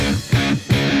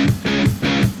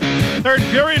Third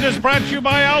period is brought to you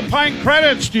by Alpine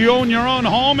Credits. Do you own your own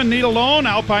home and need a loan?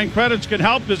 Alpine Credits can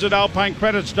help. Visit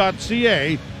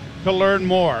alpinecredits.ca to learn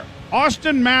more.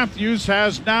 Austin Matthews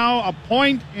has now a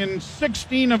point in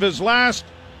 16 of his last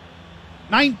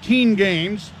 19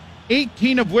 games,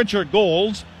 18 of which are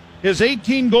goals. His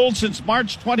 18 goals since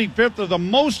March 25th are the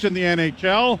most in the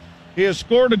NHL. He has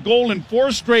scored a goal in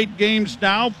 4 straight games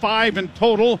now, 5 in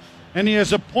total. And he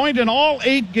has a point in all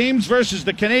 8 games versus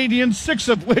the Canadiens, 6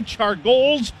 of which are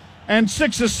goals and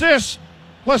 6 assists,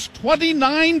 plus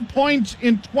 29 points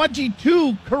in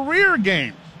 22 career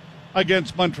games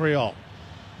against Montreal.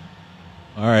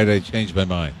 All right, I changed my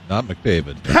mind. Not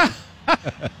McDavid.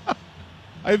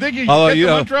 I think you should get the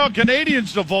Montreal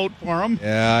Canadiens to vote for him.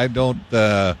 Yeah, I don't.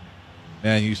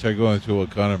 Man, you start going through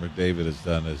what Connor McDavid has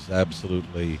done is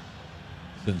absolutely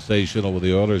sensational with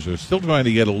the Oilers. We're still trying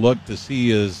to get a look to see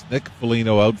is Nick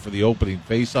Foligno out for the opening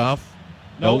face-off?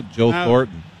 No, Joe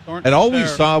Thornton. And all we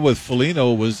saw with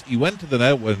Foligno was he went to the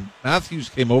net when Matthews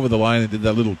came over the line and did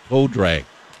that little toe drag.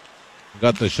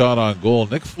 Got the shot on goal.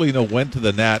 Nick Foligno went to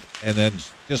the net and then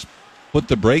just put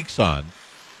the brakes on,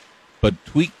 but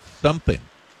tweaked something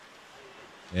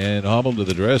and hobbled to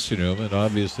the dressing room, and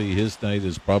obviously his night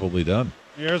is probably done.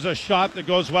 Here's a shot that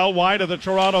goes well wide of the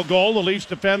Toronto goal. The Leafs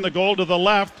defend the goal to the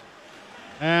left,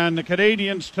 and the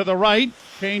Canadiens to the right.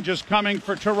 Change is coming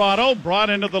for Toronto. Brought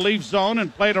into the Leaf zone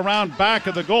and played around back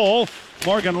of the goal.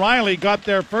 Morgan Rielly got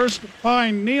there first.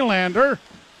 Fine Nylander.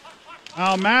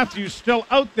 Now Matthews still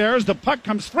out there as the puck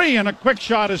comes free, and a quick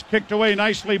shot is kicked away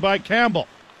nicely by Campbell.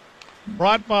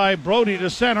 Brought by Brody to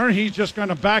center. He's just going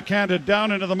to backhand it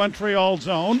down into the Montreal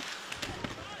zone.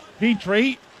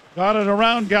 Petrie got it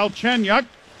around Galchenyuk,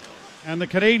 and the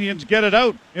Canadiens get it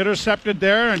out. Intercepted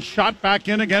there and shot back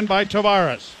in again by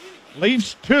Tavares.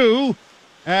 Leafs 2,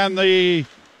 and the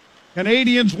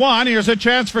Canadiens 1. Here's a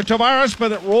chance for Tavares,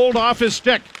 but it rolled off his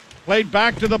stick. Played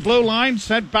back to the blue line,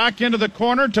 sent back into the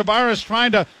corner. Tavares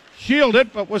trying to shield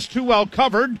it, but was too well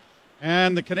covered.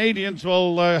 And the Canadiens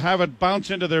will have it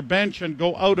bounce into their bench and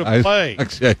go out of play.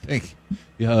 Actually, I think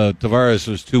Tavares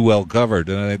was too well covered,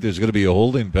 and I think there's going to be a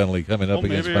holding penalty coming up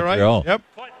against Montreal. Right. Yep.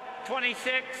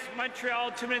 26,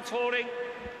 Montreal, 2 minutes holding.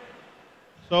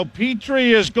 So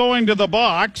Petrie is going to the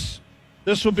box.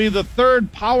 This will be the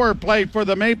third power play for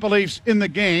the Maple Leafs in the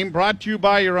game, brought to you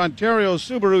by your Ontario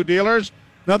Subaru dealers.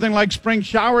 Nothing like spring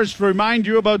showers to remind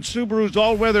you about Subaru's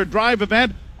all-weather drive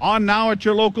event on now at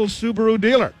your local Subaru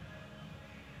dealer.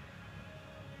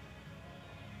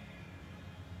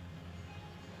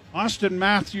 Austin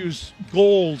Matthews'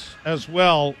 goals as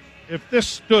well. If this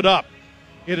stood up,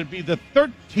 it'd be the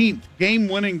 13th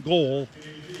game-winning goal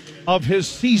of his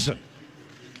season.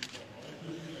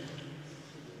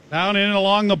 Down in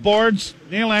along the boards.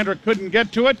 Nylander couldn't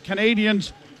get to it.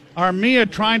 Canadiens Armia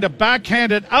trying to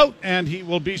backhand it out, and he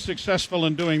will be successful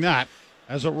in doing that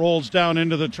as it rolls down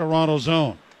into the Toronto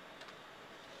zone.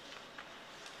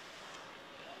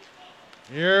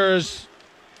 Here's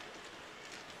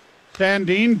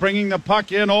Sandin bringing the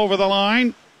puck in over the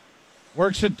line.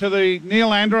 Works it to the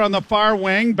Nylander on the far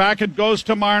wing. Back it goes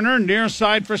to Marner. Near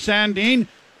side for Sandin.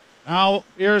 Now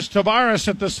here's Tavares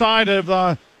at the side of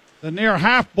the near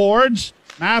half boards.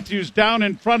 Matthews down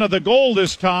in front of the goal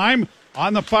this time.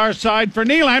 On the far side for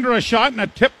Nylander. A shot and a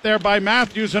tip there by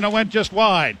Matthews, and it went just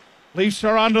wide. Leafs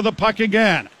are onto the puck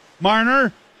again.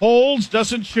 Marner holds,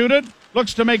 doesn't shoot it.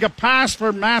 Looks to make a pass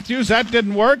for Matthews. That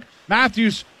didn't work.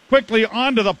 Matthews quickly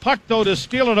onto the puck, though, to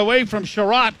steal it away from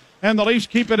Sherratt, and the Leafs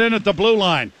keep it in at the blue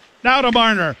line. Now to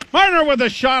Marner. Marner with a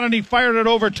shot, and he fired it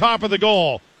over top of the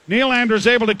goal. Nylander's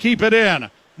able to keep it in.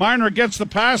 Marner gets the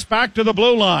pass back to the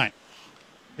blue line.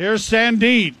 Here's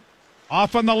Sandin.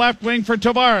 Off on the left wing for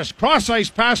Tavares. Cross-ice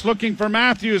pass looking for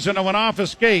Matthews, and it went off a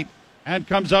skate and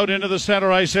comes out into the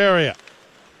center ice area.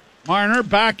 Marner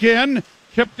back in.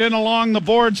 Chipped in along the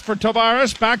boards for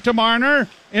Tavares. Back to Marner.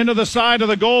 Into the side of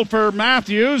the goal for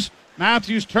Matthews.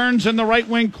 Matthews turns in the right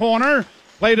wing corner.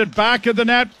 Played it back of the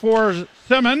net for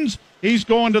Simmons. He's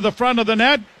going to the front of the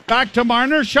net. Back to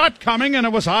Marner. Shot coming, and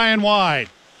it was high and wide.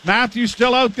 Matthews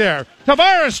still out there.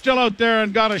 Tavares still out there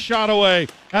and got a shot away,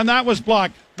 and that was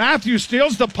blocked. Matthews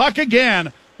steals the puck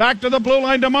again. Back to the blue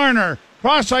line to Marner.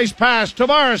 Cross-ice pass.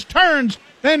 Tavares turns,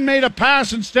 then made a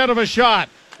pass instead of a shot.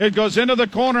 It goes into the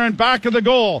corner and back of the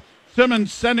goal.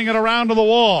 Simmons sending it around to the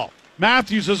wall.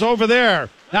 Matthews is over there.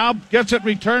 Now gets it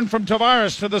returned from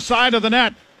Tavares to the side of the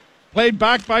net. Played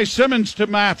back by Simmons to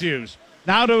Matthews.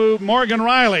 Now to Morgan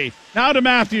Rielly. Now to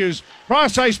Matthews.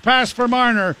 Cross-ice pass for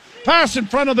Marner. Pass in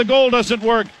front of the goal doesn't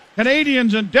work.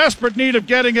 Canadiens in desperate need of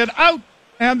getting it out,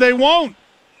 and they won't.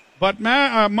 but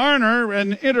Marner,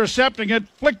 in intercepting it,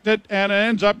 flicked it, and it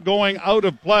ends up going out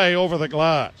of play over the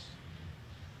glass.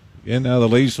 And now the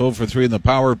Leafs 0 for 3 in the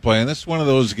power play, and this is one of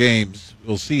those games,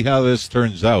 we'll see how this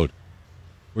turns out,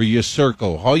 where you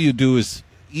circle. All you do is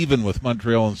even with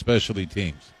Montreal and specialty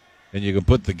teams, and you can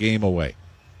put the game away.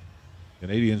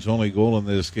 Canadians' only goal in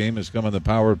this game has come on the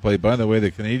power play. By the way,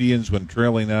 the Canadians, when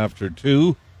trailing after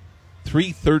 2,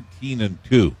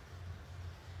 3-13-2.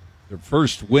 Their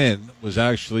first win was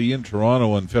actually in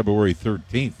Toronto on February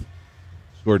 13th.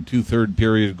 Scored 2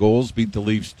 third-period goals, beat the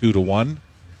Leafs 2-1.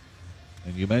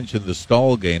 And you mentioned the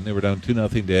Stahl game. They were down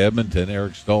 2-0 to Edmonton.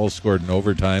 Eric Stahl scored in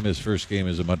overtime, his first game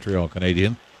as a Montreal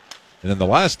Canadian. And then the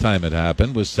last time it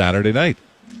happened was Saturday night.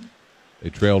 They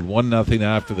trailed 1-0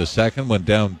 after the second, went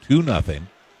down 2-0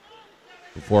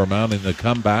 before mounting the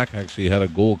comeback. Actually had a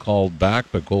goal called back,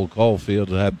 but Cole Caulfield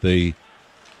had the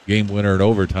game winner in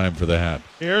overtime for the Habs.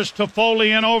 Here's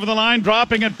Toffoli in over the line,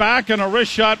 dropping it back, and a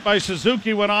wrist shot by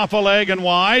Suzuki went off a leg and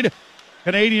wide.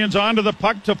 Canadians onto the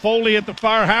puck. Toffoli at the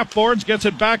far half boards, gets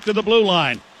it back to the blue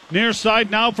line. Near side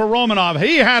now for Romanov.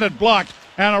 He had it blocked,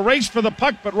 and a race for the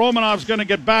puck, but Romanov's going to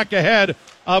get back ahead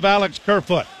of Alex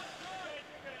Kerfoot.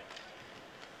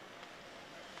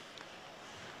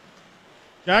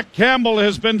 Jack Campbell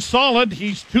has been solid.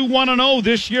 He's 2-1-0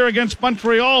 this year against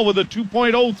Montreal with a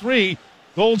 2.03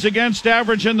 goals against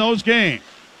average in those games.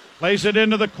 Plays it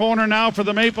into the corner now for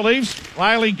the Maple Leafs.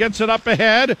 Riley gets it up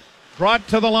ahead. Brought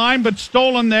to the line, but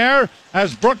stolen there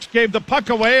as Brooks gave the puck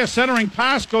away. A centering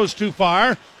pass goes too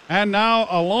far. And now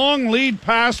a long lead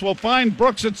pass will find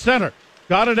Brooks at center.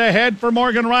 Got it ahead for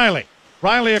Morgan Riley.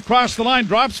 Riley across the line,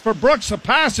 drops for Brooks. A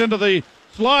pass into the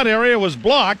slot area was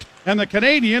blocked, and the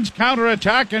Canadians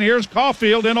counterattack, and here's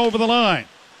Caulfield in over the line.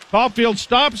 Caulfield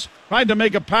stops, tried to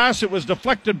make a pass. It was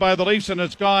deflected by the Leafs, and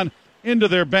it's gone into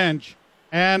their bench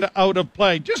and out of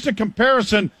play. Just a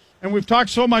comparison, and we've talked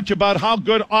so much about how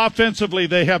good offensively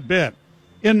they have been.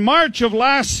 In March of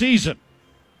last season,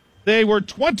 they were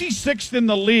 26th in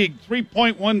the league,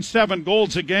 3.17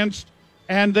 goals against,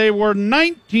 and they were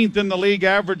 19th in the league,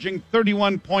 averaging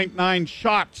 31.9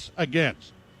 shots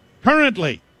against.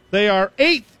 Currently, they are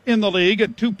 8th in the league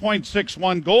at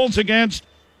 2.61 goals against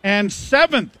and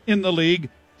 7th in the league,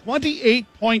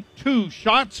 28.2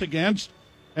 shots against,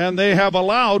 and they have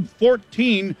allowed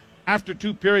 14 after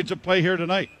 2 periods of play here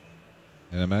tonight.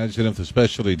 And imagine if the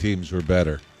specialty teams were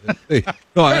better.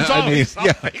 There's always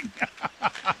something.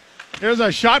 Here's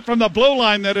a shot from the blue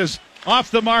line that is off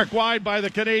the mark wide by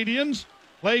the Canadians.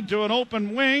 Played to an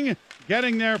open wing.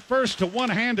 Getting there first to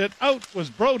one-hand it out was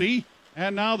Brody.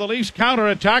 And now the Leafs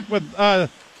counterattack with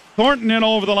Thornton in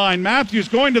over the line. Matthews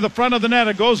going to the front of the net.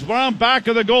 It goes around back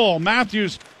of the goal.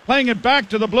 Matthews playing it back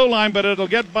to the blue line, but it'll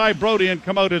get by Brody and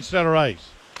come out at center ice.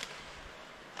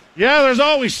 Yeah, there's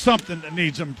always something that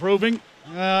needs improving,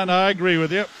 and I agree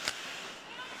with you.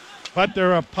 But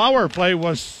their power play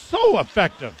was so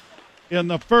effective in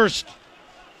the first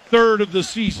third of the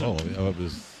season. Oh, it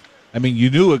was. I mean, you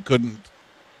knew it couldn't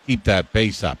keep that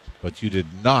pace up, but you did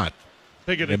not.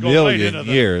 In a million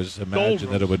years,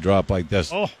 imagine that it would drop like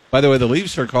this. Oh. By the way, the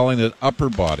Leafs are calling it upper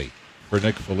body for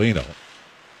Nick Foligno,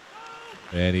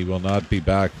 and he will not be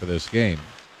back for this game.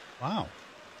 Wow.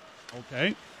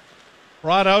 Okay.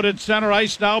 Brought out at center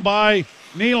ice now by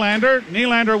Nylander.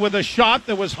 Nylander with a shot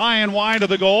that was high and wide of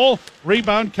the goal.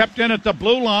 Rebound kept in at the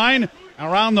blue line.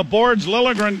 Around the boards,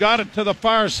 Liljegren got it to the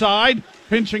far side.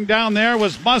 Pinching down there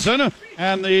was Muzzin,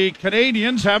 and the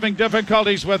Canadians having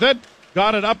difficulties with it.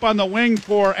 Got it up on the wing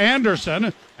for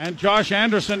Anderson, and Josh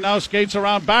Anderson now skates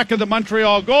around back of the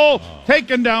Montreal goal,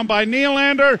 taken down by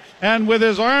Nylander, and with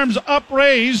his arms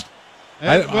upraised.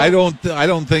 I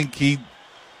don't think he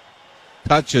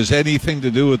touches anything to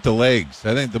do with the legs.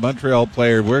 I think the Montreal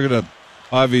player, we're going to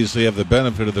obviously have the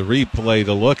benefit of the replay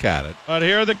to look at it. But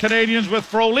here are the Canadians with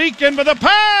Frolik in with a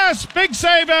pass. Big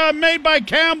save made by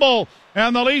Campbell,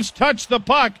 and the Leafs touch the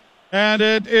puck, and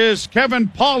it is Kevin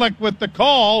Pollock with the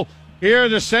call here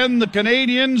to send the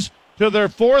Canadians to their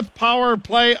 4th power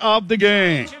play of the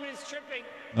game.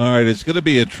 All right, it's going to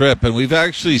be a trip, and we've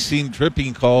actually seen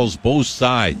tripping calls both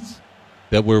sides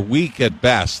that were weak at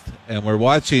best, and we're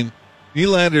watching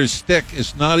Nylander's stick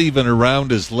is not even around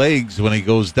his legs when he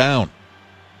goes down.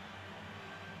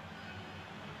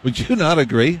 Would you not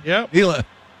agree? Yep.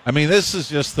 I mean, this is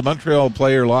just the Montreal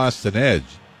player lost an edge.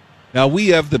 Now, we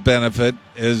have the benefit,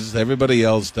 as everybody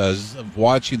else does, of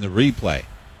watching the replay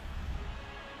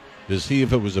to see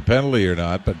if it was a penalty or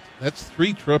not, but that's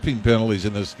 3 tripping penalties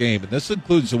in this game, and this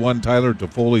includes the one Tyler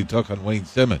Toffoli took on Wayne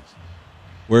Simmons,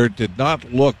 where it did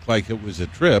not look like it was a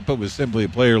trip. It was simply a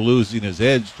player losing his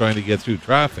edge trying to get through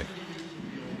traffic.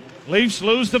 Leafs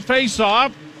lose the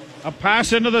face-off. A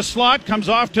pass into the slot, comes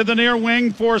off to the near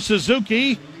wing for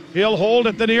Suzuki. He'll hold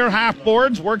at the near half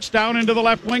boards, works down into the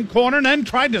left wing corner, and then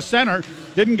tried to center.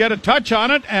 Didn't get a touch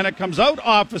on it, and it comes out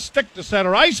off a stick to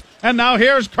center ice. And now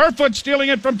here's Kerfoot stealing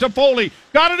it from Toffoli.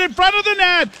 Got it in front of the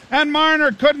net, and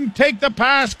Marner couldn't take the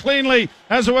pass cleanly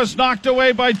as it was knocked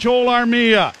away by Joel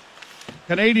Armia.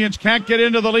 Canadians can't get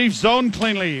into the Leafs zone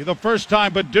cleanly the first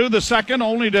time, but do the second,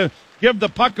 only to give the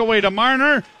puck away to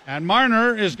Marner. And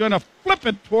Marner is going to flip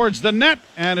it towards the net,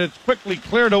 and it's quickly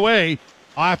cleared away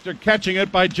after catching it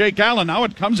by Jake Allen. Now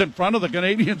it comes in front of the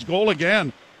Canadians' goal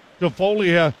again.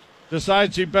 Toffoli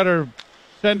decides he better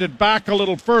send it back a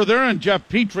little further, and Jeff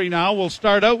Petrie now will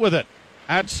start out with it.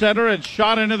 At center, it's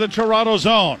shot into the Toronto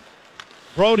zone.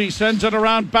 Brody sends it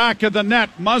around back of the net.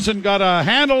 Muzzin got a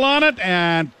handle on it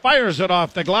and fires it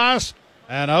off the glass.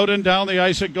 And out and down the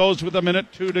ice it goes with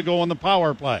 1:02 to go on the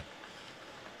power play.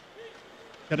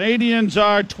 Canadians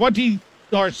are 16th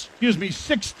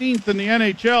in the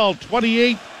NHL,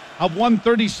 28 of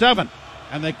 137.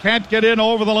 And they can't get in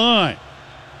over the line.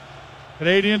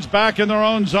 Canadians back in their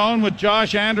own zone with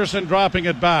Josh Anderson dropping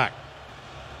it back.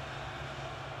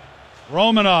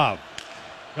 Romanov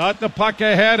got the puck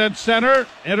ahead at center,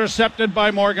 intercepted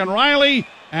by Morgan Rielly,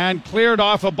 and cleared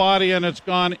off a body, and it's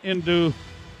gone into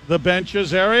the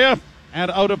benches area and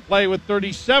out of play with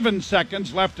 37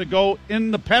 seconds left to go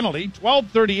in the penalty.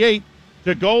 12:38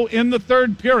 to go in the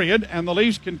third period, and the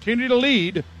Leafs continue to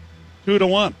lead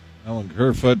 2-1. Alan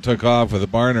Kerfoot took off with a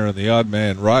Marner and the odd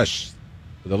man rush.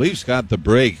 The Leafs got the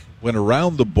break, went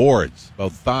around the boards,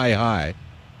 about thigh high,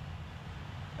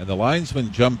 and the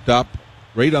linesman jumped up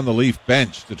right on the Leaf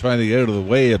bench to try to get out of the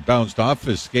way. It bounced off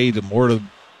his skate and more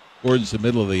towards the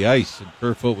middle of the ice, and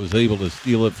Kerfoot was able to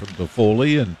steal it from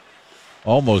Toffoli and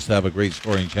almost have a great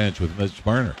scoring chance with Mitch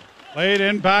Marner. Played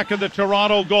in back of the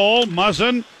Toronto goal.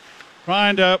 Muzzin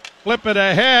trying to flip it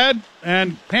ahead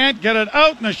and can't get it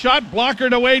out, and the shot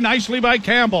blockered away nicely by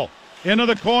Campbell. Into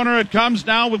the corner it comes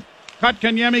now with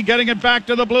Kotkaniemi getting it back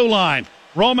to the blue line.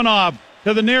 Romanov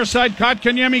to the near side.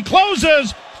 Kotkaniemi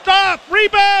closes. Stop!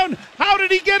 Rebound! How did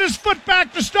he get his foot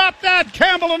back to stop that?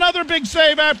 Campbell, another big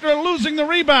save after losing the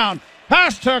rebound.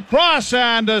 Pass to Cross,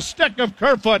 and a stick of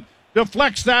Kerfoot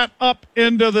deflects that up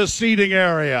into the seating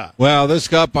area. Well, this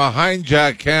got behind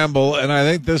Jack Campbell, and I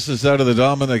think this is out of the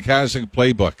Dominic Hasek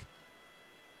playbook.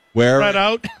 Where, spread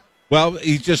out. Well,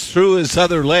 he just threw his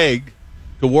other leg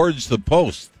towards the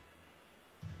post.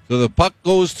 So the puck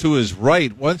goes to his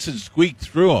right once it squeaked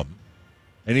through him,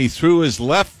 and he threw his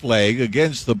left leg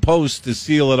against the post to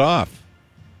seal it off.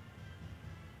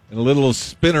 In a little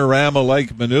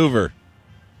spinorama-like maneuver.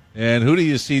 And who do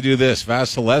you see do this?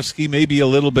 Vasilevsky maybe a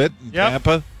little bit in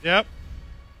Tampa? Yep.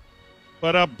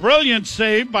 But a brilliant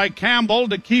save by Campbell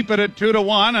to keep it at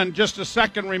 2-1, and just a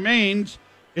second remains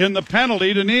in the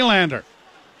penalty to Nylander.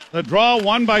 The draw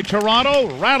won by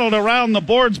Toronto, rattled around the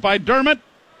boards by Dermott.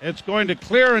 It's going to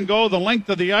clear and go the length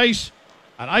of the ice.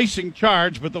 An icing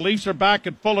charge, but the Leafs are back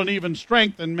at full and even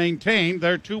strength and maintain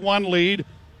their 2-1 lead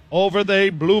over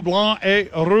the Bleu Blanc et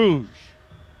Rouge.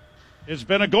 It's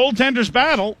been a goaltender's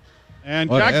battle, and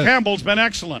Jack Campbell's been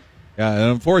excellent. Yeah,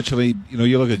 and unfortunately,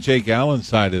 you look at Jake Allen's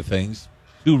side of things,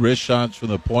 2 wrist shots from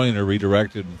the point are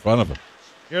redirected in front of him.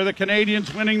 Here are the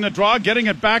Canadians winning the draw, getting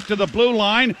it back to the blue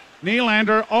line.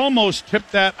 Nylander almost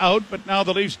tipped that out, but now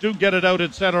the Leafs do get it out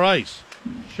at center ice.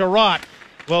 Sherratt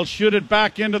will shoot it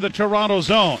back into the Toronto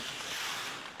zone.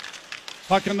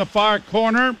 Puck in the far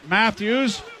corner.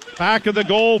 Matthews, back of the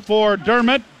goal for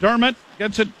Dermott. Dermott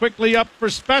gets it quickly up for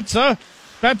Spezza.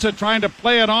 Spezza trying to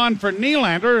play it on for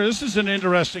Nylander. This is an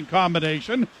interesting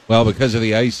combination. Well, because of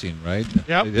the icing, right?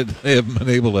 Yep. They haven't been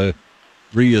able to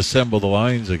reassemble the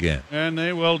lines again. And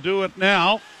they will do it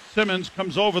now. Simmons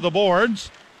comes over the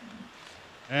boards.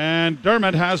 And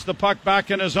Dermott has the puck back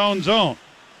in his own zone.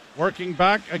 Working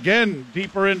back again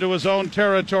deeper into his own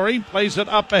territory. Plays it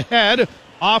up ahead,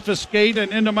 off a skate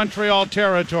and into Montreal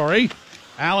territory.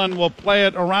 Allen will play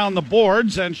it around the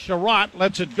boards, and Sherratt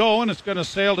lets it go, and it's going to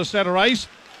sail to center ice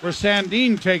where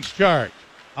Sandin takes charge.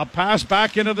 A pass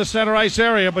back into the center ice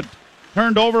area, but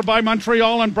turned over by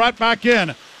Montreal and brought back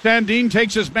in. Sandin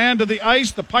takes his man to the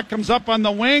ice. The puck comes up on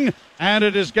the wing, and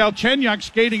it is Galchenyuk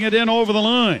skating it in over the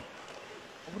line.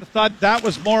 I would have thought that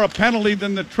was more a penalty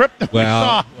than the trip that we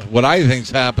saw. What I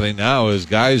think's happening now is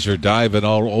guys are diving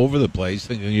all over the place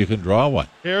thinking you can draw one.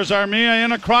 Here's Armia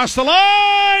in across the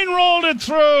line, rolled it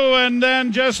through, and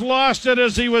then just lost it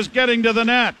as he was getting to the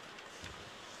net.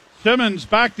 Simmons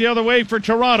back the other way for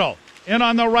Toronto. In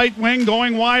on the right wing,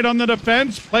 going wide on the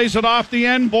defense, plays it off the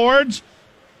end boards.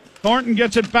 Thornton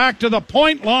gets it back to the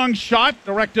point, long shot,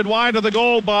 directed wide of the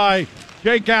goal by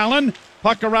Jake Allen.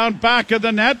 Puck around back of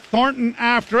the net. Thornton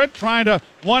after it, trying to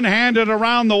one-hand it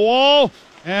around the wall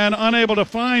and unable to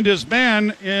find his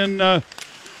man in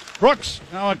Brooks.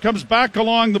 Now it comes back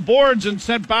along the boards and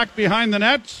sent back behind the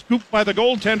net. Scooped by the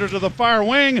goaltender to the far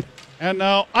wing and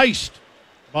now iced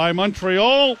by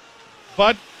Montreal.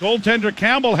 But goaltender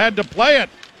Campbell had to play it.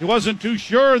 He wasn't too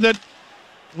sure that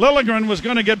Liljegren was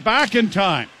going to get back in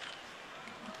time.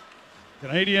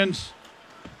 Canadians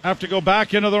have to go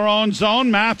back into their own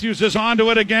zone. Matthews is onto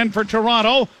it again for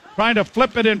Toronto, trying to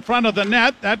flip it in front of the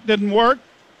net. That didn't work,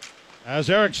 as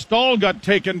Eric Stahl got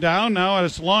taken down. Now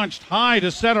it's launched high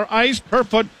to center ice.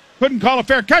 Kerfoot couldn't call a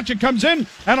fair catch. It comes in,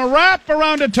 and a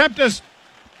wrap-around attempt is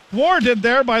thwarted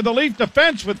there by the Leaf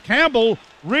defense, with Campbell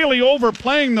really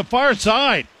overplaying the far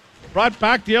side. Brought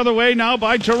back the other way now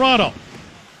by Toronto.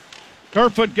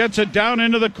 Kerfoot gets it down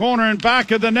into the corner and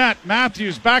back of the net.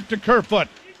 Matthews back to Kerfoot.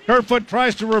 Kerfoot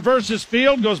tries to reverse his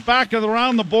field, goes back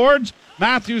around the boards.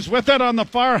 Matthews with it on the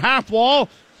far half wall.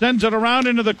 Sends it around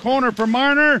into the corner for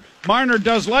Marner. Marner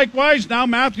does likewise. Now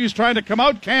Matthews trying to come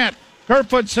out. Can't.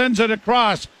 Kerfoot sends it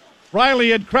across.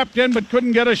 Riley had crept in but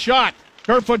couldn't get a shot.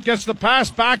 Kerfoot gets the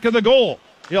pass back of the goal.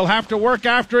 He'll have to work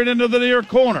after it into the near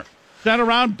corner. Sent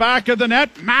around back of the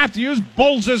net. Matthews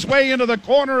bulls his way into the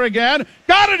corner again.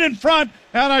 Got it in front.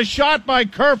 And a shot by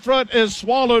Kerfoot is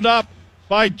swallowed up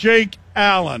by Jake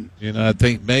Allen. You know, I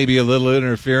think maybe a little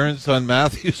interference on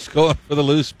Matthews going for the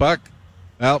loose puck.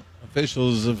 Well,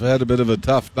 officials have had a bit of a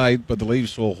tough night, but the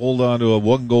Leafs will hold on to a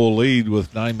 1-goal lead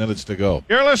with 9 minutes to go.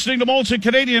 You're listening to Molson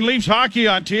Canadian Leafs Hockey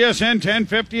on TSN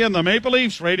 1050 and the Maple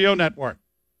Leafs Radio Network.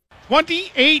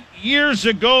 28 years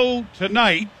ago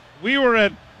tonight, we were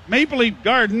at Maple Leaf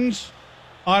Gardens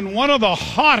on one of the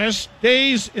hottest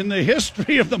days in the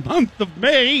history of the month of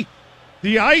May.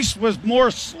 The ice was more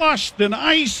slush than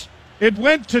ice. It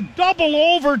went to double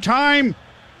overtime,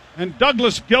 and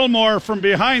Douglas Gilmour from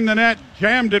behind the net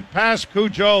jammed it past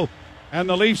Cujo, and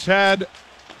the Leafs had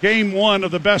game one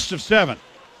of the best of 7.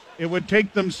 It would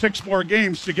take them 6 more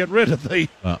games to get rid of the...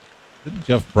 Didn't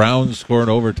Jeff Brown score in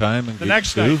overtime in the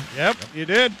next night? Yep, he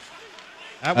did.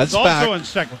 That's was back also in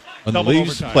second. when the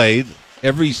Leafs overtime. played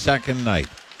every second night.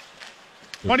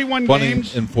 21 20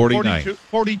 games and 49.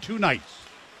 42 nights.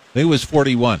 I think it was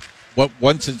 41.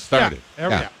 Once it started.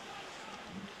 Yeah.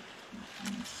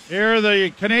 Here are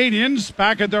the Canadians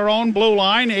back at their own blue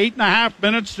line. 8.5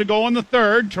 minutes to go in the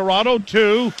third. Toronto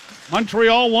 2,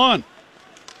 Montreal 1.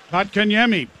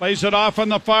 Kotkaniemi plays it off on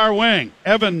the far wing.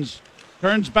 Evans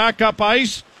turns back up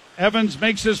ice. Evans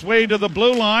makes his way to the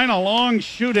blue line. A long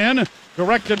shoot in,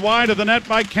 directed wide of the net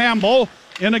by Campbell.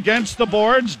 In against the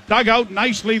boards. Dug out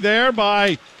nicely there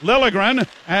by Liljegren.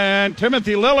 And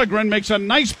Timothy Liljegren makes a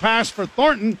nice pass for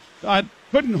Thornton.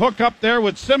 Couldn't hook up there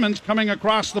with Simmons coming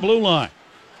across the blue line.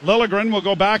 Liljegren will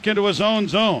go back into his own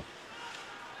zone.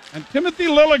 And Timothy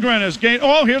Liljegren is gained.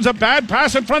 Oh, here's a bad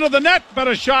pass in front of the net, but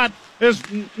a shot is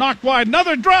knocked wide.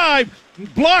 Another drive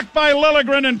blocked by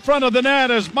Liljegren in front of the net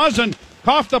as Muzzin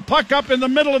coughed the puck up in the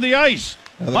middle of the ice.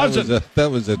 That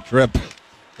was a trip,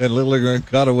 and Liljegren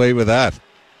got away with that.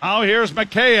 Now here's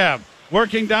Mikheyev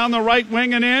working down the right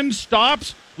wing and in.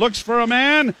 Stops, looks for a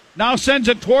man. Now sends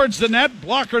it towards the net.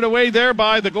 Blockered away there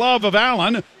by the glove of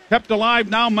Allen. Kept alive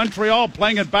now, Montreal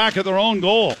playing it back at their own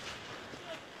goal.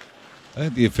 I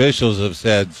think the officials have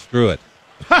said, screw it.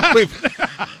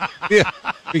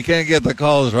 We can't get the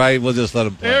calls right. We'll just let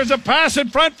them play. There's a pass in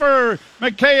front for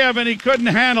Mikheyev, and he couldn't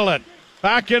handle it.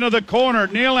 Back into the corner.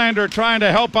 Nylander trying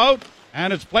to help out,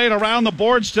 and it's played around the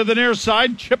boards to the near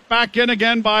side. Chipped back in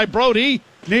again by Brody.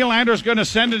 Nylander's going to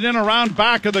send it in around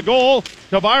back of the goal.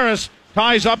 Tavares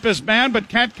ties up his man, but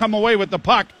can't come away with the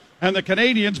puck. And the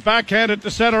Canadians backhand it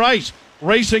to center ice.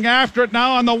 Racing after it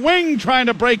now on the wing, trying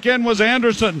to break in was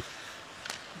Anderson.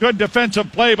 Good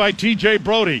defensive play by T.J.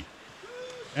 Brody.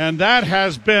 And that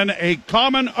has been a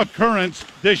common occurrence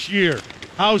this year.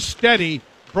 How steady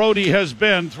Brody has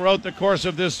been throughout the course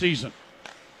of this season.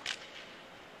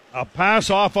 A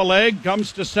pass off a leg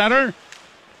comes to center.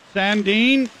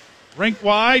 Sandin, rink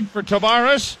wide for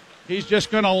Tavares. He's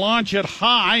just going to launch it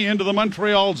high into the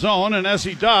Montreal zone, and as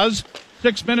he does,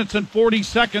 6 minutes and 40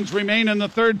 seconds remain in the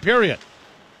third period.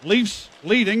 Leafs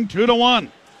leading 2-1.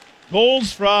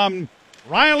 Goals from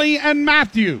Riley and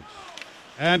Matthews.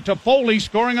 And Toffoli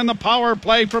scoring on the power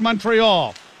play for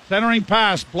Montreal. Centering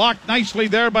pass blocked nicely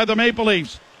there by the Maple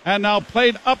Leafs. And now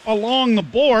played up along the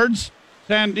boards.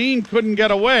 Sandin couldn't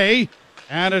get away.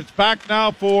 And it's back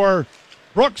now for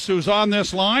Brooks, who's on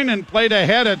this line, and played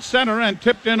ahead at center and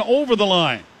tipped in over the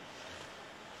line.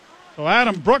 So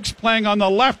Adam Brooks playing on the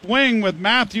left wing with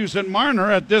Matthews and Marner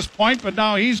at this point, but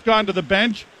now he's gone to the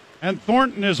bench, and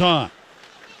Thornton is on.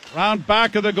 Round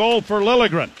back of the goal for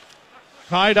Liljegren.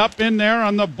 Tied up in there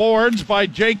on the boards by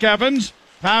Jake Evans.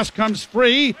 Pass comes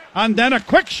free, and then a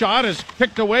quick shot is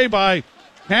kicked away by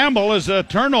Campbell as a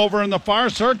turnover in the far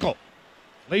circle.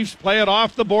 Leafs play it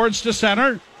off the boards to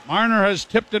center. Marner has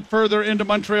tipped it further into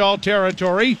Montreal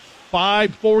territory.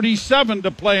 5:47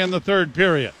 to play in the third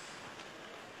period.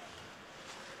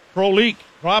 Frolik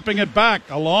dropping it back,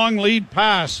 a long lead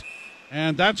pass,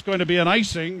 and that's going to be an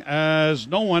icing as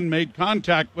no one made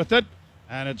contact with it,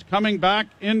 and it's coming back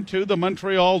into the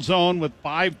Montreal zone with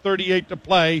 5:38 to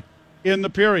play in the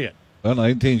period. Well,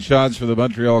 19 shots for the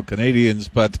Montreal Canadiens,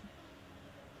 but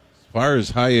as far as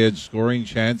high-edge scoring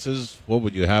chances, what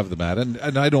would you have them at?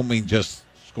 And I don't mean just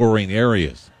scoring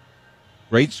areas.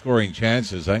 Great scoring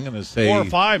chances, I'm going to say 4 or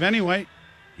 5 anyway.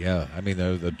 Yeah, I mean,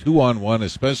 the 2-on-1,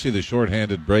 especially the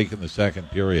shorthanded break in the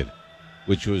second period,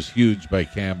 which was huge by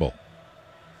Campbell.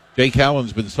 Jake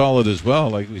Allen's been solid as well.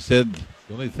 Like we said,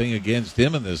 the only thing against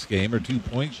him in this game are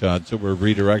 2-point shots that were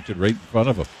redirected right in front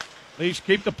of him. Leafs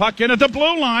keep the puck in at the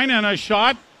blue line, and a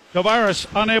shot. Tavares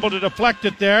unable to deflect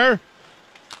it there.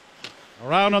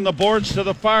 Around on the boards to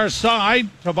the far side.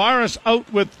 Tavares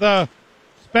out with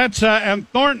Spezza and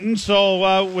Thornton,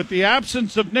 so with the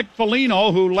absence of Nick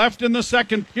Foligno, who left in the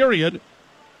second period,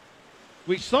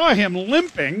 we saw him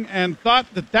limping and thought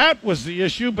that was the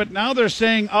issue, but now they're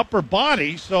saying upper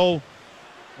body, so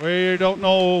we don't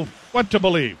know what to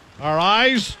believe. Our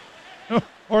eyes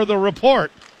or the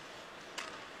report.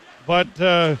 But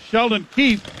Sheldon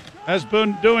Keefe has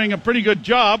been doing a pretty good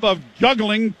job of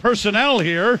juggling personnel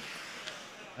here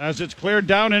as it's cleared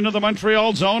down into the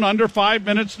Montreal zone, under 5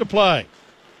 minutes to play.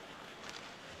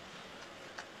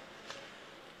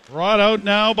 Brought out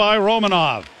now by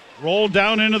Romanov. Rolled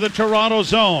down into the Toronto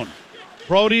zone.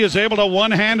 Brody is able to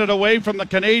one-hand it away from the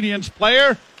Canadiens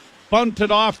player. Bunted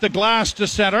off the glass to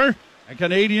center. The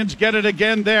Canadiens get it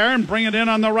again there and bring it in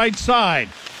on the right side.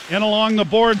 In along the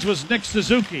boards was Nick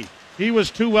Suzuki. He was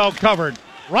too well covered.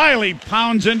 Riley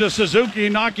pounds into Suzuki,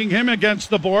 knocking him against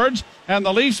the boards. And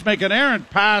the Leafs make an errant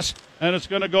pass, and it's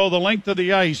going to go the length of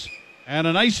the ice. And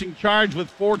an icing charge with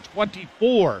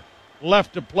 4:24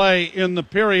 left to play in the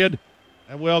period.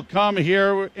 And will come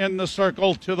here in the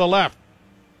circle to the left.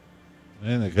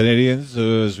 And the Canadiens,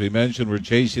 as we mentioned, were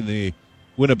chasing the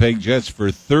Winnipeg Jets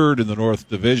for third in the North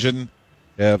Division,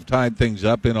 have tied things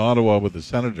up in Ottawa with the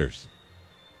Senators.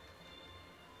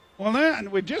 Well, then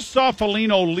we just saw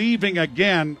Foligno leaving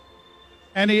again,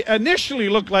 and he initially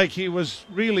looked like he was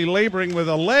really laboring with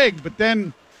a leg, but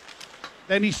then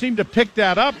he seemed to pick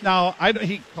that up. Now,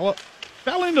 he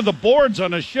fell into the boards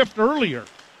on a shift earlier,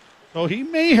 so he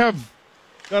may have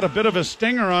got a bit of a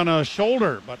stinger on a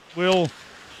shoulder, but we'll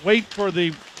wait for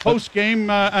the post-game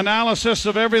analysis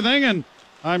of everything, and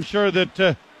I'm sure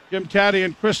that Jim Taddy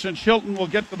and Kristen Shilton will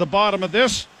get to the bottom of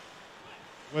this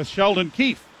with Sheldon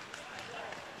Keefe.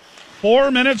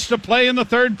 4 minutes to play in the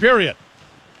third period.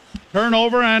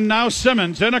 Turnover, and now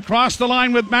Simmons in across the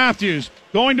line with Matthews.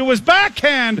 Going to his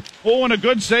backhand. Oh, and a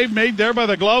good save made there by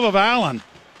the glove of Allen.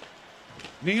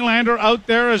 Nylander out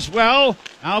there as well.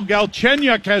 Now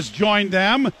Galchenyuk has joined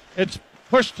them. It's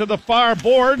pushed to the far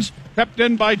boards. Kept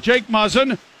in by Jake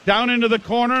Muzzin. Down into the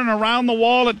corner and around the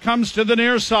wall it comes to the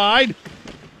near side.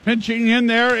 Pinching in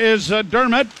there is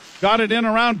Dermott. Got it in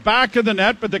around back of the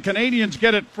net, but the Canadiens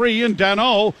get it free, and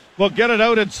Danault will get it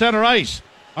out at center ice.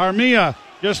 Armia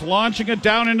just launching it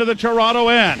down into the Toronto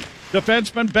end.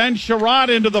 Defenseman Ben Sherratt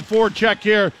into the forecheck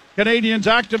here. Canadiens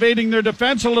activating their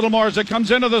defense a little more as it comes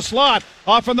into the slot.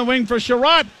 Off on the wing for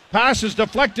Sherratt. Pass is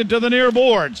deflected to the near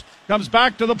boards. Comes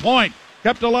back to the point.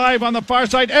 Kept alive on the far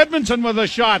side. Edmondson with a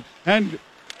shot, and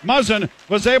Muzzin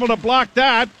was able to block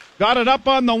that. Got it up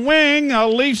on the wing.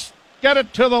 Leafs get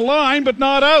it to the line, but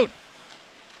not out.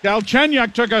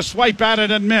 Galchenyuk took a swipe at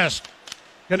it and missed.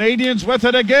 Canadiens with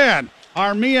it again.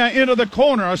 Armia into the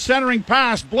corner. A centering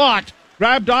pass blocked.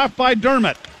 Grabbed off by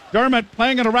Dermott. Dermott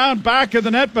playing it around back of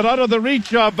the net, but out of the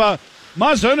reach of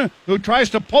Muzzin, who tries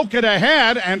to poke it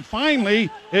ahead. And finally,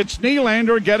 it's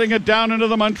Nylander getting it down into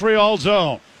the Montreal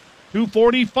zone.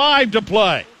 2:45 to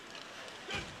play.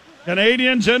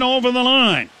 Canadiens in over the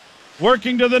line.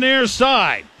 Working to the near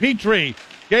side. Petrie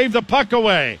gave the puck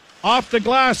away. Off the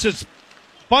glass, it's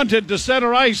bunted to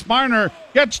center ice. Marner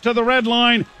gets to the red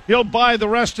line. He'll buy the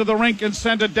rest of the rink and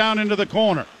send it down into the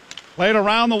corner. Played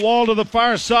around the wall to the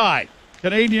far side.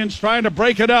 Canadiens trying to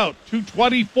break it out.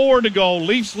 2:24 to go.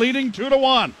 Leafs leading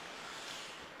 2-1.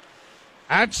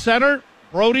 At center,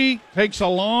 Brody takes a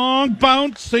long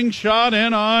bouncing shot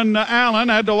in on Allen.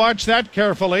 Had to watch that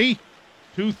carefully.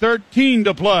 2:13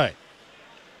 to play.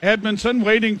 Edmondson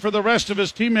waiting for the rest of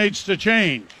his teammates to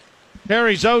change.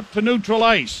 Carries out to neutral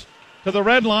ice. to the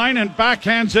red line and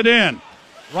backhands it in.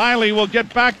 Riley will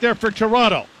get back there for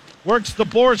Toronto. Works the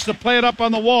boards to play it up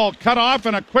on the wall. Cut off,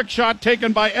 and a quick shot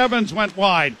taken by Evans went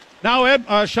wide. Now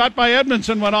a shot by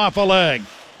Edmondson went off a leg.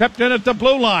 Kept in at the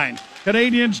blue line.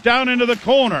 Canadians down into the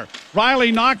corner.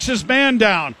 Riley knocks his man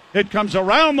down. It comes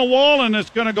around the wall, and it's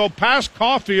going to go past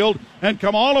Caulfield and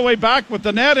come all the way back with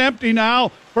the net empty now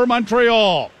for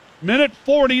Montreal. Minute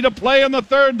 40 to play in the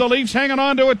third. The Leafs hanging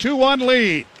on to a 2-1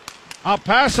 lead. A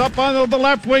pass up on the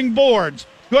left wing boards.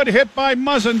 Good hit by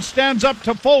Muzzin. Stands up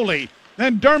to Foley.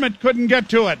 Then Dermott couldn't get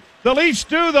to it. The Leafs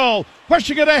do, though.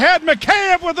 Pushing it ahead.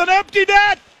 Mikheyev with an empty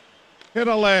net. Hit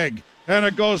a leg, and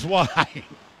it goes wide.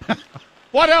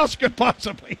 What else could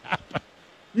possibly happen?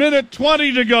 Minute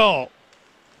 20 to go.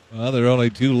 Well, there are only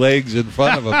 2 legs in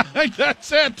front of him.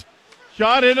 That's it.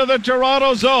 Shot into the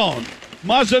Toronto zone.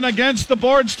 Muzzin against the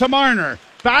boards to Marner.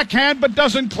 Backhand but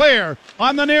doesn't clear.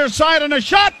 On the near side, and a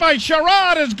shot by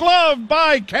Sherrod is gloved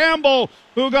by Campbell,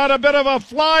 who got a bit of a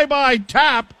flyby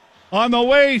tap on the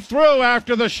way through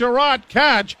after the Sherrod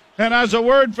catch. And as a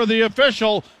word for the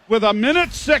official, with a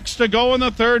minute 6 to go in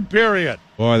the third period.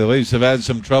 Boy, the Leafs have had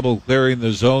some trouble clearing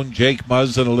the zone. Jake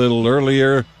Muzzin a little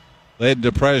earlier led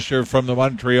to pressure from the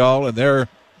Montreal, and there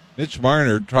Mitch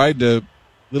Marner tried to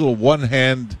little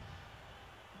one-hand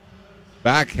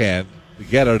backhand to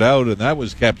get it out, and that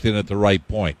was kept in at the right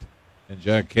point. And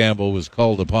Jack Campbell was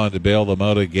called upon to bail them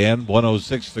out again.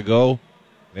 1:06 to go.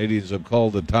 Canadians have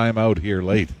called a timeout here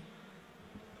late.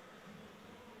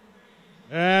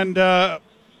 And the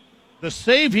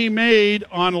save he made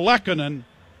on Lehkonen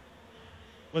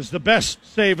was the best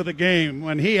save of the game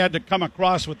when he had to come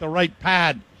across with the right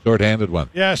pad. Short-handed one.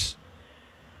 Yes.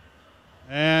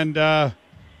 And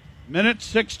minute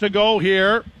 6 to go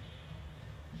here.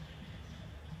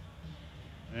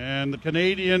 And the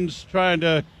Canadians trying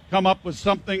to come up with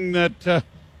something that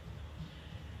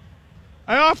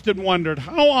I often wondered,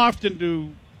 how often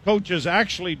do coaches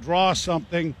actually draw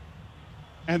something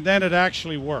and then it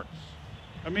actually works?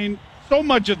 I mean, so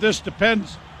much of this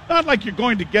depends. Not like you're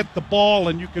going to get the ball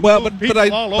and you can move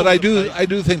people all over the place. I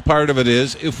do think part of it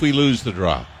is if we lose the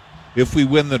draw. If we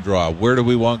win the draw, where do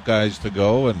we want guys to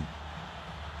go and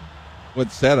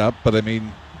what's set up? But I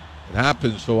mean, it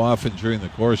happens so often during the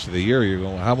course of the year. You're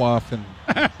going, how often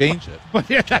change it? But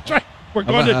yeah, that's right. We're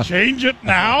going to change it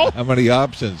now. How many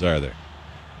options are there?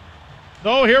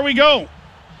 So here we go.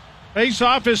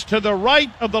 Face-off is to the right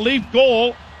of the Leaf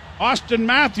goal. Austin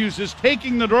Matthews is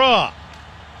taking the draw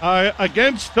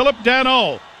against Philip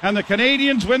Danault. And the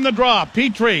Canadians win the draw.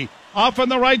 Petrie off on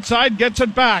the right side, gets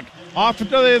it back. Off to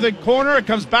the corner, it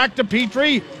comes back to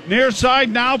Petrie. Near side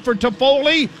now for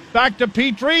Toffoli. Back to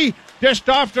Petrie. Dished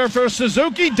off there for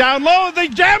Suzuki. Down low, they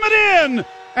jam it in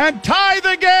and tie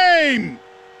the game.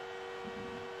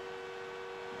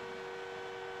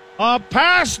 A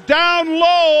pass down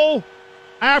low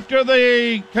after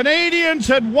the Canadians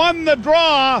had won the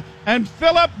draw, and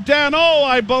Philip Danault,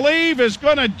 I believe, is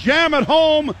going to jam it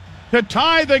home to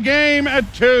tie the game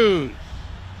at 2.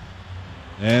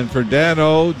 And for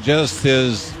Danault, just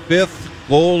his 5th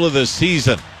goal of the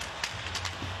season.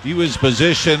 He was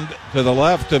positioned to the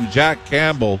left of Jack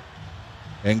Campbell,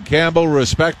 and Campbell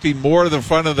respecting more the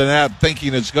front of the net,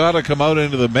 thinking it's got to come out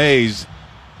into the maze.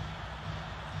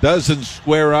 Doesn't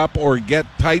square up or get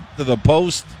tight to the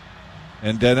post,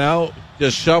 and Danault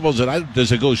just shovels it out.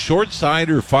 Does it go short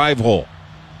side or 5-hole?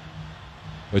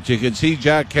 But you can see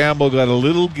Jack Campbell got a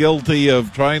little guilty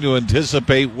of trying to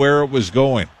anticipate where it was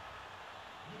going,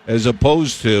 as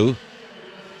opposed to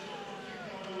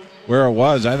where it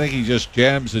was. I think he just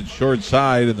jams it short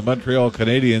side, and the Montreal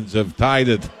Canadiens have tied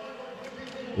it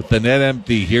with the net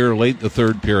empty here late in the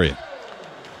third period.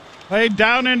 Played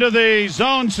down into the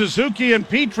zone. Suzuki and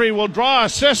Petrie will draw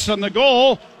assists on the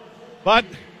goal, but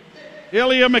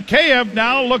Ilya Mikheyev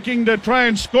now looking to try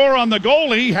and score on the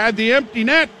goalie. Had the empty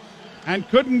net and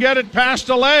couldn't get it past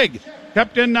a leg.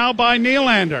 Kept in now by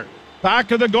Nylander.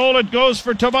 Back of the goal it goes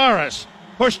for Tavares.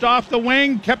 Pushed off the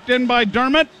wing, kept in by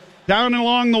Dermott. Down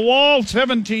along the wall,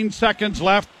 17 seconds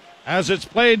left as it's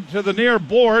played to the near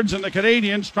boards, and the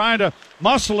Canadians trying to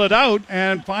muscle it out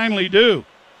and finally do.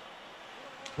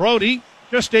 Brody,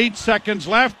 just 8 seconds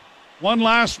left. One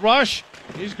last rush.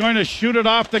 He's going to shoot it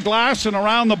off the glass, and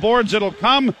around the boards it'll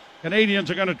come. Canadians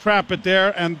are going to trap it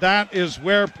there, and that is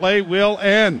where play will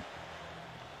end.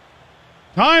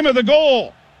 Time of the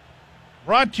goal.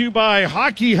 Brought to you by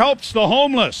Hockey Helps the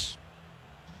Homeless.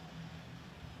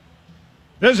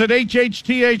 Visit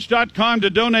HHTH.com to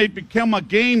donate. Become a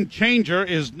game changer.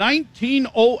 Is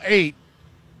 1908.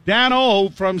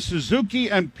 Danault from Suzuki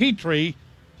and Petrie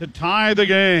to tie the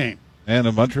game. And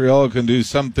if Montreal can do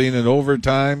something in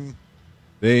overtime,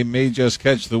 they may just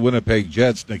catch the Winnipeg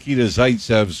Jets. Nikita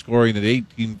Zaitsev scoring at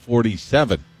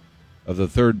 18:47 of the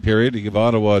third period to give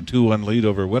Ottawa a 2-1 lead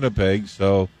over Winnipeg.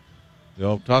 So,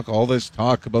 all this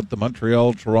talk about the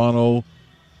Montreal-Toronto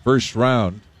first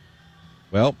round.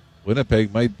 Well,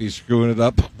 Winnipeg might be screwing it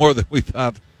up more than we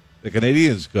thought the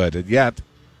Canadians could. And yet,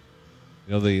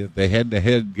 the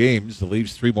head-to-head games, the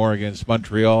Leafs 3 more against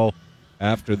Montreal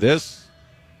after this.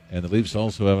 And the Leafs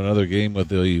also have another game with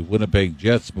the Winnipeg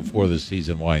Jets before the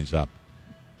season winds up.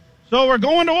 So we're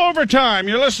going to overtime.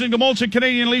 You're listening to Molson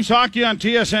Canadian Leafs Hockey on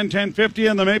TSN 1050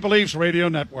 and the Maple Leafs Radio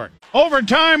Network.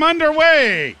 Overtime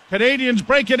underway. Canadians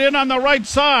break it in on the right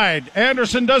side.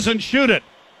 Anderson doesn't shoot it.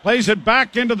 Plays it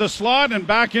back into the slot and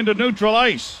back into neutral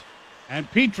ice. And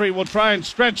Petrie will try and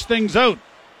stretch things out.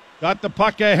 Got the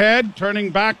puck ahead.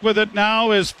 Turning back with it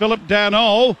now is Philip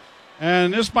Danault.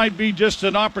 And this might be just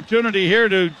an opportunity here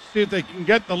to see if they can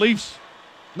get the Leafs'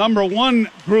 number one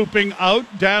grouping out.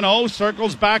 Danault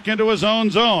circles back into his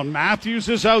own zone. Matthews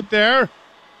is out there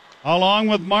along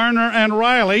with Marner and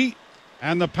Riley.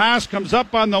 And the pass comes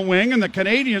up on the wing, and the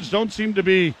Canadians don't seem to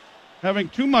be having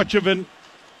too much of an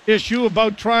issue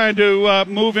about trying to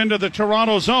move into the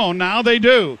Toronto zone. Now they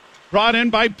do. Brought in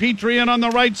by Petrie and on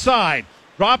the right side.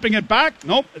 Dropping it back.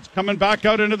 Nope, it's coming back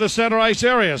out into the center ice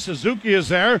area. Suzuki is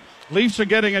there. Leafs are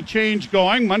getting a change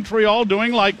going. Montreal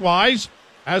doing likewise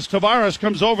as Tavares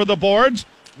comes over the boards.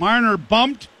 Marner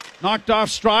bumped, knocked off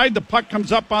stride. The puck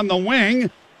comes up on the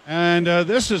wing. And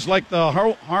this is like the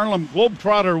Harlem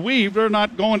Globetrotter weave. They're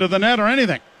not going to the net or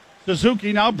anything.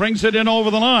 Suzuki now brings it in over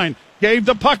the line. Gave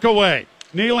the puck away.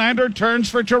 Nylander turns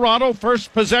for Toronto.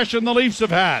 First possession the Leafs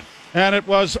have had. And it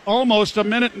was almost a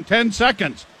minute and 10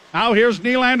 seconds. Now here's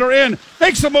Nylander in.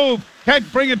 Makes a move. Can't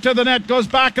bring it to the net. Goes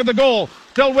back of the goal.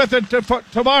 Still with it to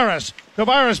Tavares.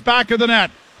 Tavares back of the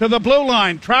net. To the blue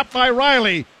line. Trapped by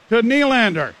Riley. To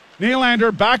Nylander.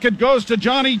 Nylander back it goes to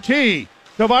Johnny T.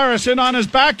 Tavares in on his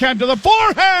backhand to the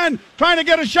forehand. Trying to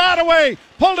get a shot away.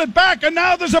 Pulled it back and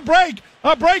now there's a break.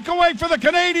 A breakaway for the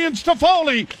Canadians.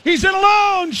 Toffoli. He's in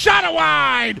alone. Shot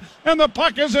wide. And the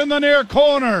puck is in the near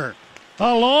corner.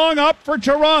 A long up for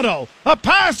Toronto. A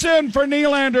pass in for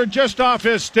Nylander just off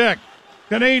his stick.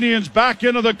 Canadians back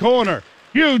into the corner.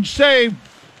 Huge save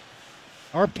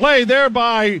or play there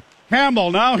by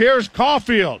Campbell. Now here's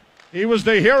Caulfield. He was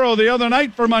the hero the other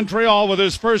night for Montreal with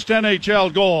his first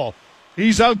NHL goal.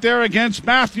 He's out there against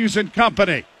Matthews and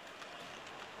company.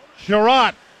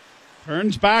 Sherratt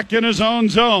turns back in his own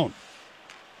zone.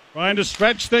 Trying to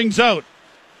stretch things out.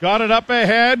 Got it up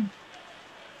ahead.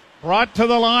 Brought to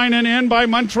the line and in by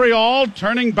Montreal.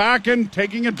 Turning back and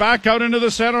taking it back out into the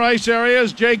center ice area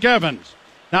is Jake Evans.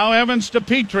 Now Evans to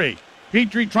Petrie.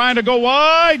 Petrie trying to go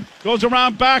wide. Goes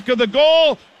around back of the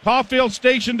goal. Caulfield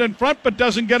stationed in front but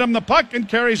doesn't get him the puck and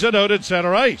carries it out at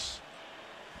center ice.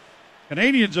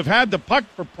 Canadians have had the puck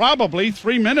for probably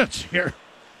 3 minutes here.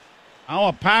 Now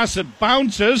a pass that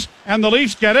bounces and the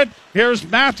Leafs get it. Here's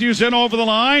Matthews in over the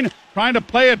line. Trying to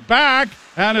play it back.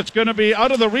 And it's going to be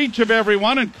out of the reach of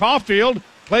everyone. And Caulfield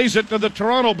plays it to the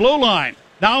Toronto blue line.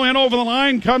 Now in over the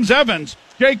line comes Evans.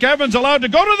 Jake Evans allowed to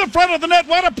go to the front of the net.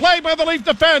 What a play by the Leaf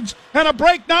defense. And a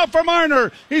break now for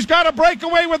Marner. He's got a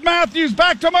breakaway with Matthews.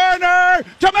 Back to Marner.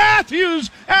 To Matthews.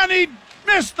 And he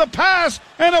missed the pass.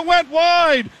 And it went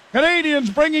wide. Canadians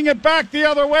bringing it back the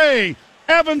other way.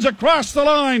 Evans across the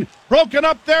line. Broken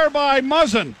up there by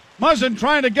Muzzin. Muzzin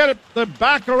trying to get it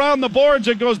back around the boards.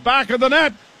 It goes back of the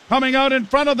net. Coming out in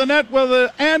front of the net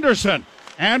with Anderson.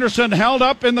 Anderson held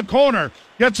up in the corner.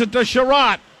 Gets it to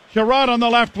Sherratt. Sherratt on the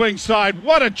left wing side.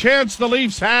 What a chance the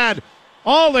Leafs had.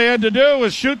 All they had to do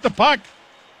was shoot the puck.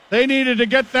 They needed to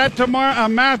get that to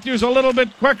Matthews a little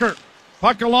bit quicker.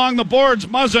 Puck along the boards.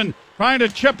 Muzzin trying to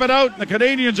chip it out. And the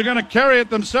Canadians are going to carry it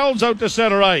themselves out to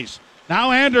center ice.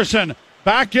 Now Anderson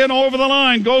back in over the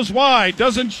line. Goes wide.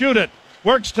 Doesn't shoot it.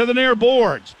 Works to the near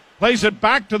boards. Plays it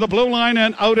back to the blue line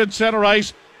and out at center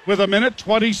ice. With a minute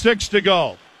 26 to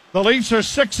go. The Leafs are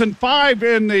 6-5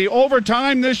 in the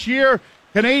overtime this year.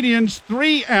 Canadians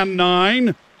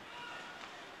 3-9.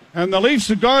 And the Leafs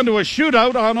have gone to a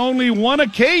shootout on only one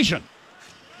occasion.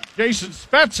 Jason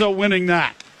Spezza winning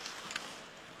that.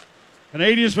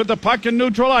 Canadians with the puck in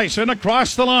neutral ice and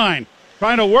across the line.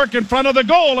 Trying to work in front of the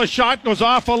goal. A shot goes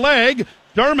off a leg.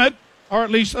 Dermott, or at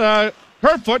least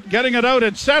Kerfoot, getting it out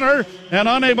at center. And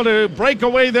unable to break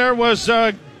away there was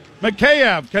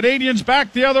Mikheyev. Canadians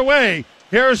back the other way.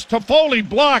 Here's Toffoli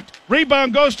blocked.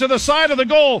 Rebound goes to the side of the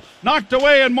goal. Knocked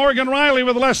away, and Morgan Riley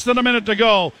with less than a minute to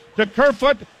go. To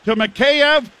Kerfoot, to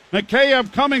Mikheyev.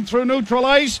 Mikheyev coming through neutral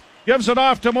ice. Gives it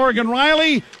off to Morgan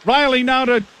Riley. Riley now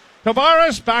to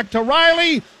Tavares. Back to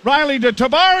Riley. Riley to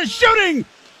Tavares. Shooting!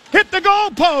 hit the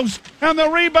goalpost, and the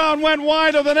rebound went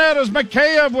wide of the net as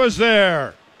Mikheyev was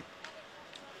there.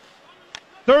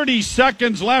 30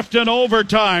 seconds left in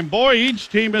overtime. Boy, each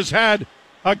team has had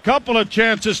a couple of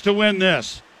chances to win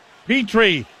this.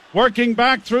 Petrie working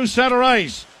back through center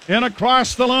ice, in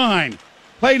across the line.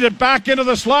 Played it back into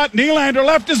the slot. Nylander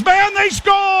left his man. They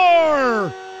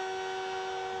score!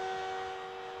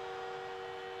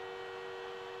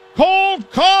 Cole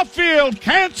Caulfield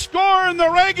can't score in the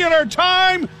regular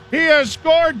time. He has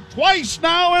scored twice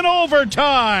now in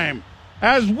overtime,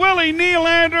 as Willie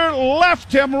Nylander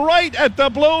left him right at the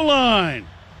blue line.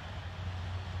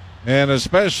 And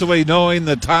especially knowing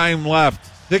the time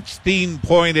left,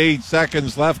 16.8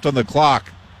 seconds left on the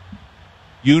clock.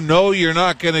 You know you're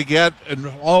not going to get, in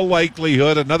all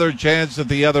likelihood, another chance at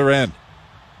the other end.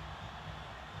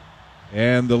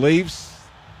 And the Leafs,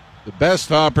 the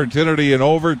best opportunity in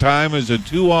overtime is a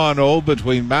 2-on-0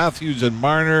 between Matthews and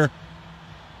Marner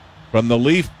from the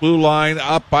Leaf blue line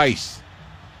up ice.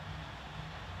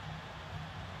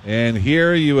 And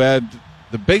here you had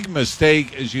the big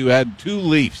mistake is you had two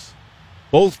Leafs,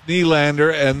 both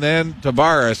Nylander and then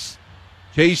Tavares,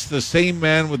 chased the same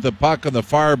man with the puck on the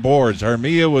far boards.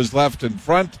 Armia was left in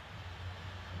front.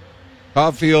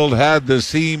 Caulfield had the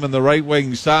seam on the right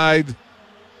wing side,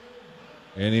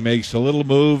 and he makes a little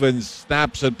move and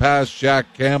snaps it past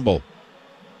Jack Campbell.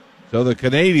 So the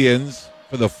Canadiens,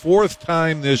 for the fourth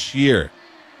time this year,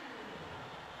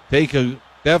 take a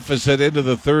deficit into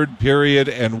the third period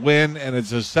and win, and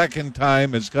it's the second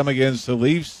time it's come against the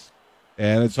Leafs,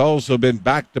 and it's also been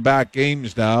back-to-back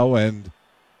games now, and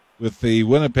with the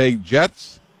Winnipeg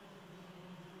Jets,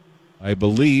 I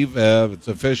believe it's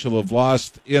official, have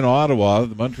lost in Ottawa.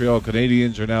 The Montreal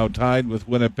Canadiens are now tied with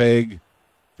Winnipeg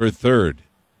for third.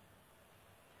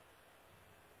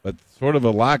 But sort of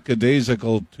a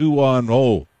lackadaisical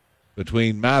 2-on-0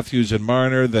 between Matthews and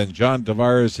Marner. Then John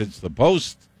Tavares hits the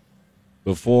post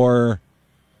before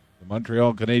the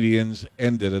Montreal Canadiens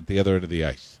ended at the other end of the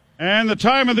ice. And the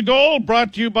time of the goal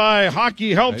brought to you by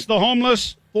Hockey Helps the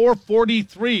Homeless,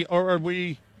 4:43. Or are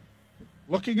we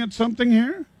looking at something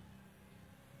here?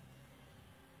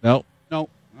 No. No.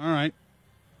 All right.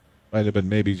 Might have been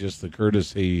maybe just the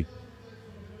courtesy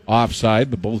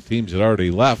offside, but both teams had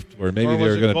already left, where maybe they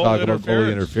were going to talk about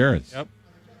goalie interference. Yep.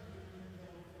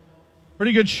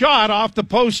 Pretty good shot off the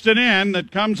post and in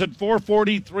that comes at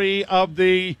 4:43 of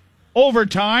the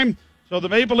overtime. So the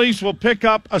Maple Leafs will pick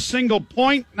up a single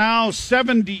point, now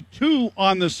 72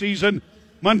 on the season.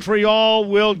 Montreal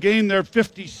will gain their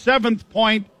 57th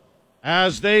point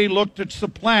as they look to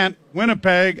supplant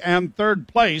Winnipeg and third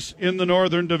place in the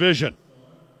Northern Division.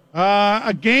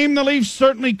 A game the Leafs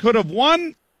certainly could have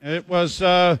won. It was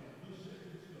kind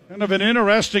of an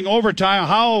interesting overtime.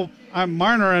 How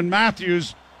Marner and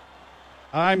Matthews,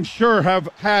 I'm sure, have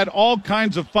had all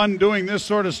kinds of fun doing this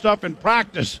sort of stuff in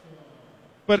practice.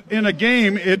 But in a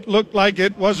game, it looked like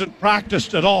it wasn't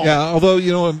practiced at all. Yeah, although,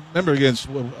 remember against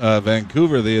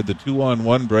Vancouver, they had the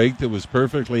 2-on-1 break that was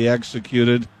perfectly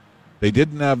executed. They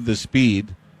didn't have the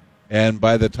speed. And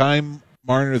by the time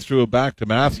Marner threw it back to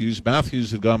Matthews,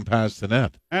 Matthews had gone past the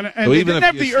net. And so even didn't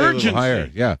have the urgency. Higher,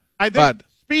 yeah. I think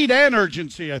speed and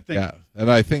urgency, I think. Yeah,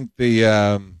 and I think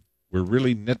we're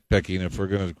really nitpicking if we're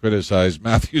going to criticize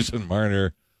Matthews and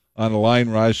Marner on a line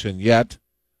rush, and yet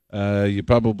you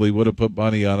probably would have put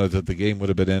money on it that the game would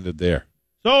have been ended there.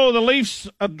 So the Leafs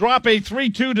drop a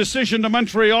 3-2 decision to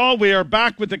Montreal. We are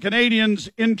back with the Canadiens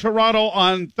in Toronto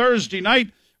on Thursday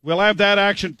night. We'll have that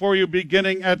action for you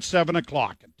beginning at 7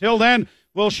 o'clock. Until then,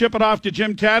 we'll ship it off to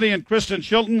Jim Taddy and Kristen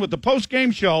Shilton with the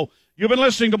post-game show. You've been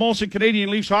listening to Molson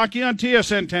Canadian Leafs Hockey on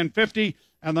TSN 1050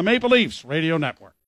 and the Maple Leafs Radio Network.